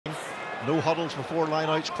No huddles before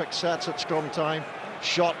lineouts, quick sets at scrum time.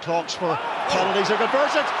 Shot clocks for penalties or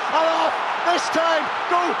conversions. And off! This time,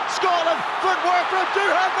 go Scotland! Footwork from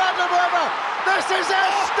Duhan van der Merwe! This is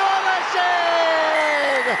astonishing!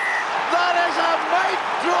 That is a mic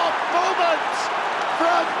drop moment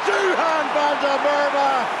from Duhan van der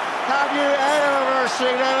Merwe! Have you ever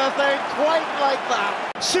seen anything quite like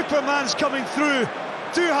that? Superman's coming through.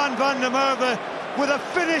 Duhan van der Merwe with a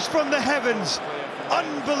finish from the heavens.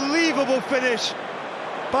 Unbelievable finish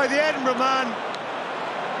by the Edinburgh man.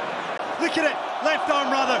 Look at it, left arm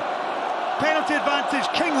rather. Penalty advantage,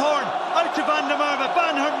 Kinghorn out to van der Merwe.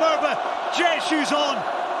 Van der Merwe, jet shoes on.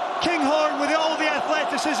 Kinghorn with all the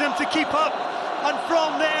athleticism to keep up. And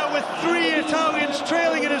from there, with 3 Italians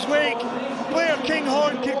trailing in his wake, Blair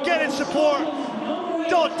Kinghorn can get in support.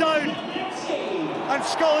 Dot down. And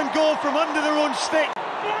Scotland go from under their own stick.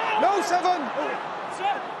 No, 7.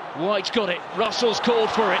 White's got it. Russell's called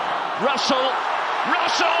for it. Russell out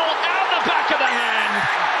the back of the hand.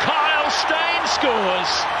 Kyle Steyn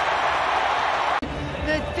scores.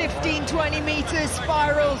 The 15-20 metres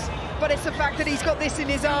spirals, but it's the fact that he's got this in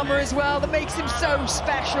his armour as well that makes him so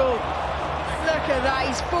special. Look at that,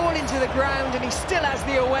 he's falling to the ground and he still has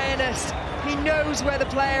the awareness. He knows where the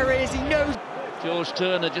player is, he knows. George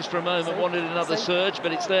Turner just for a moment wanted another surge,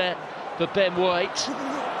 but it's there for Ben White.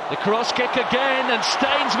 The cross kick again, and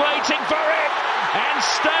Steyn's waiting for it, and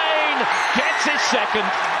Steyn gets his second.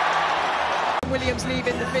 Williams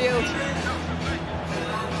leaving the field.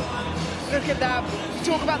 Look at that. You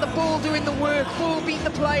talk about the ball doing the work, ball beat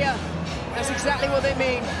the player. That's exactly what they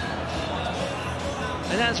mean.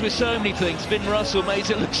 And as with so many things, Finn Russell makes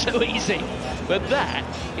it look so easy, but that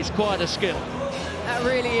is quite a skill. That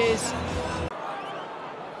really is.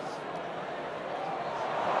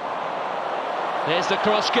 There's the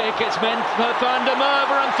cross kick, it's meant for van der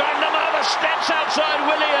Merwe, and van der Merwe steps outside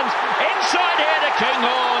Williams, inside here to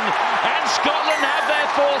Kinghorn, and Scotland have their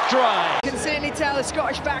 4th try. You can certainly tell the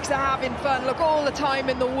Scottish backs are having fun. Look, all the time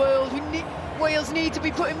in the world, Wales need to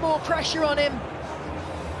be putting more pressure on him.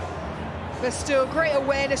 But still, great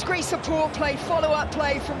awareness, great support play, follow-up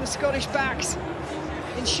play from the Scottish backs,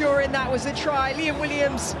 ensuring that was a try. Liam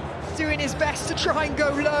Williams doing his best to try and go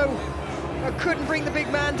low, but couldn't bring the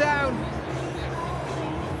big man down.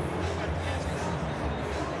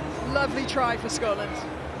 Lovely try for Scotland.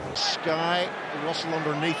 Sky, Russell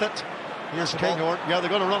underneath it. Here's Kinghorn. Yeah, they're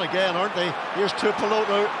going to run again, aren't they? Here's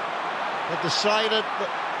Tuipulotu. They've decided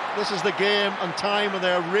that this is the game and time, and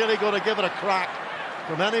they're really going to give it a crack.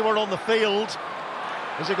 From anywhere on the field,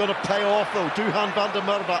 is it going to pay off though? Duhan van der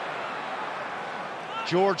Merwe,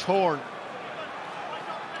 George Horn.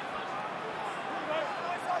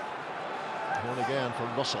 Horn again for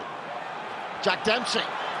Russell. Jack Dempsey.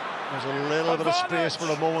 There's a little bit of space for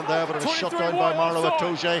a moment there, but it was shut down by Marlowe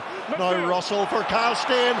Atoje. Now Russell for Kyle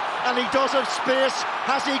Steyn, and he does have space.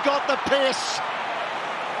 Has he got the pace?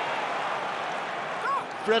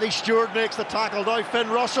 Freddie Stewart makes the tackle. Now Finn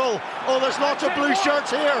Russell. Oh, there's lots of blue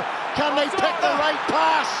shirts here. Can they pick the right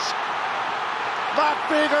pass? Matt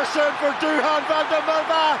Peterson for Duhan van der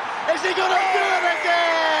Merwe. Is he going to do it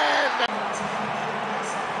again?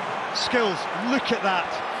 Skills, look at that.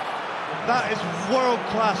 That is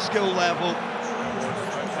world-class skill level.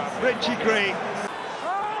 Richie Gray.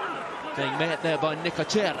 Being met there by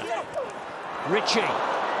Nicotera. Richie.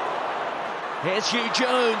 Here's Hugh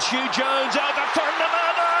Jones. Hugh Jones over van der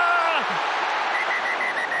Merwe.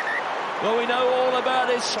 Well, we know all about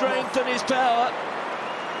his strength and his power.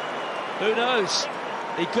 Who knows?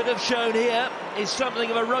 He could have shown here is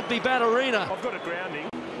something of a rugby ballerina. I've got a grounding.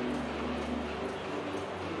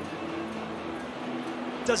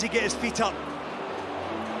 Does he get his feet up?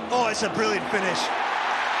 Oh, it's a brilliant finish.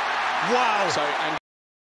 Wow. So,